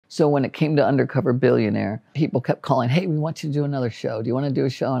So when it came to Undercover Billionaire, people kept calling, hey, we want you to do another show. Do you want to do a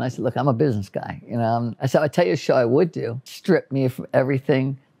show? And I said, look, I'm a business guy. I said, I'd tell you a show I would do. Strip me of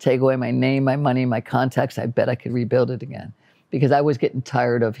everything, take away my name, my money, my contacts. I bet I could rebuild it again. Because I was getting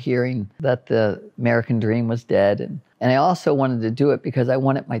tired of hearing that the American dream was dead. And I also wanted to do it because I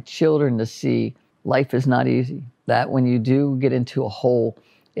wanted my children to see life is not easy. That when you do get into a hole,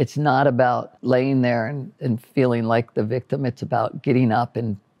 it's not about laying there and feeling like the victim. It's about getting up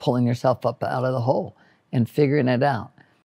and pulling yourself up out of the hole and figuring it out.